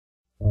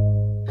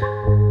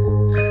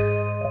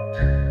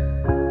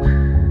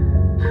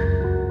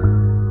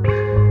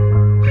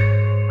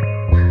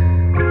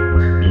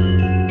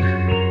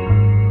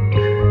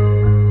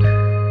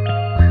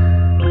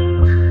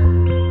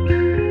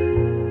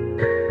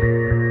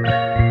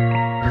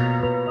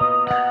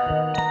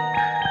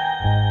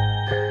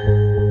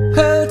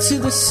to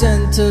the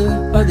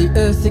center of the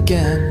earth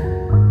again,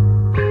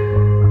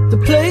 the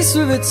place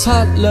where it's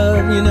hot,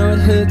 love, you know it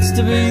hurts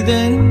to breathe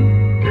in.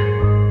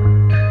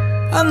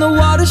 And the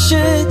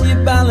watershed you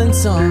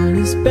balance on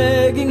is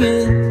begging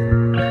it.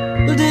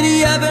 Well, did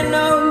he ever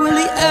know, will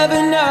he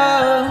ever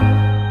know?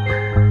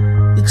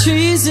 The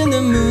trees in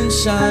the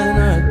moonshine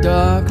are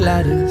dark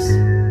ladders.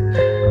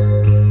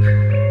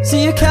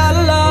 See a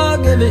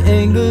catalog every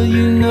angle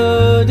you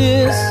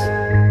notice.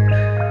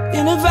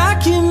 In a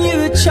vacuum you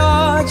were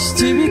charged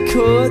to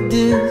record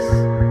this,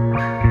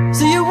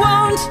 so you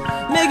won't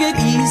make it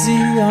easy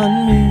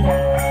on me.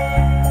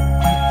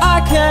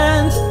 I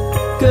can't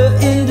go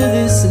into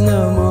this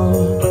no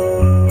more.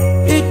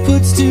 It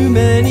puts too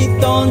many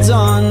thorns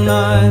on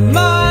my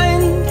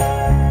mind,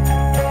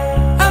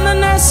 and the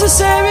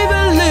necessary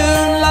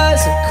balloon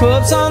lies a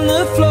corpse on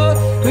the floor.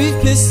 We've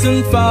kissed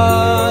on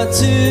far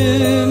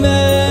too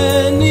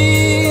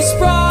many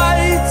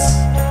sprites,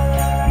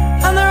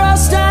 and they're all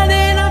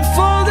standing up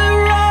for their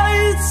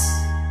rights.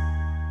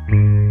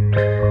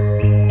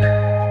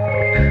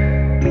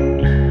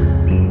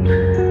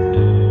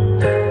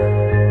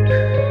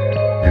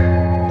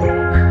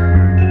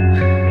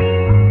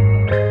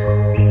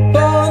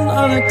 Born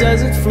on a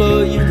desert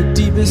floor, you've the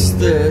deepest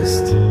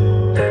thirst,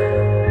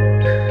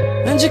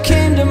 and you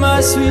came to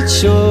my sweet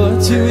shore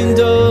to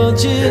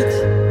indulge it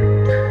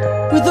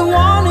with the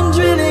warning,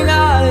 drilling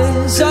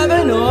eyes of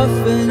an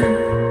orphan.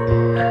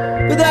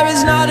 But there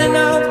is not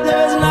enough,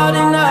 there is not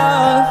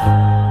enough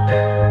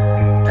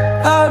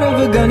out of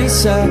a gunny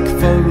sack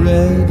for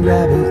red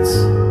rabbits,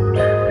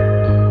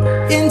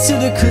 into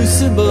the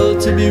crucible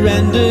to be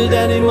rendered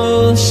an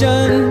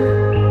emulsion.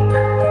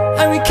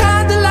 And we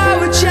can't allow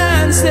a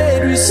chance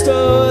they'd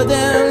restore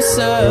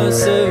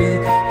themselves, so we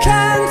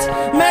can't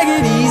make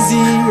it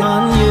easy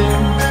on you.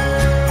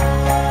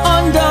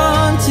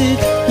 Undaunted,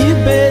 you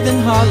bathe in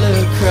hollow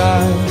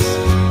cries,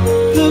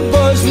 the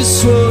boys with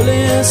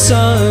swollen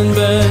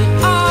sunburned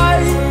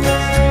eyes,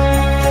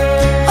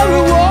 a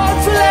reward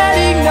for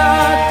letting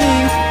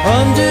nothing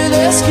under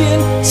their skin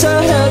so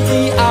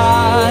healthy.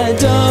 I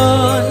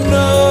don't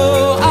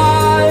know, I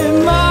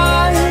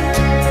might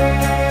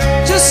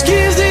just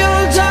give the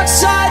old dark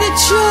side a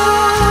try.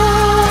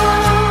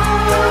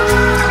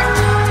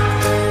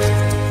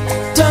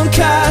 Don't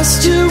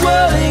cast your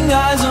whirling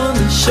eyes on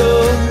the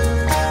shore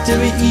till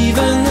we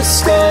even the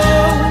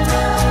score.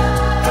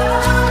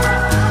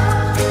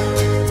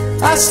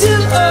 I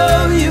still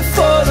owe you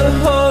for the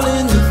hole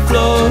in the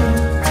floor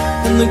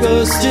and the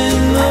ghost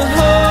in the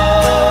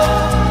hall.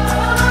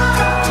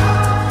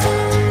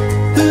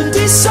 Who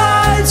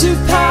decides who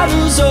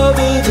paddles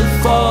over the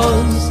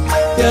falls?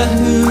 Yeah,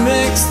 who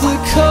makes the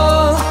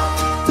call?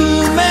 Who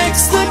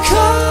makes the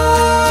call?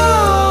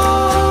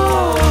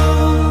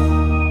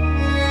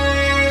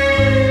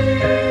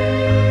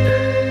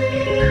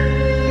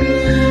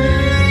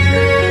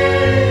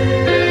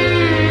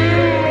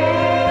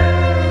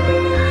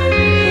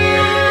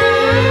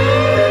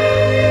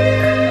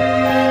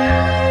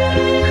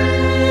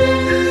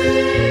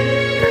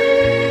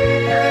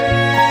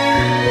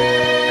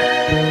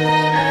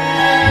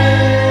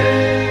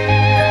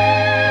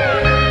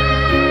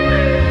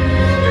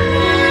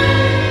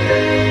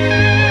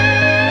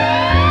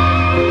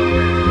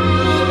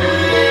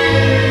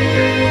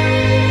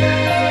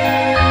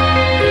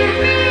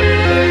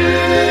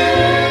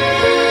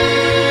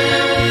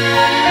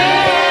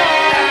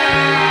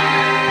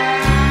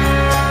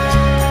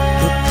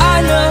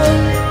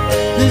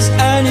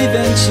 An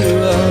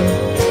eventual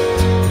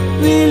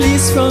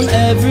release from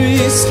every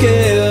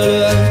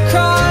scale of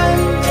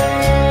crime,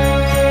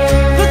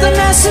 but the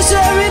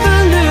necessary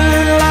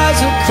balloon lies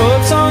a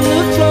corpse on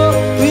the floor.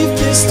 We've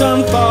kissed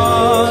on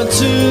far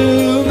too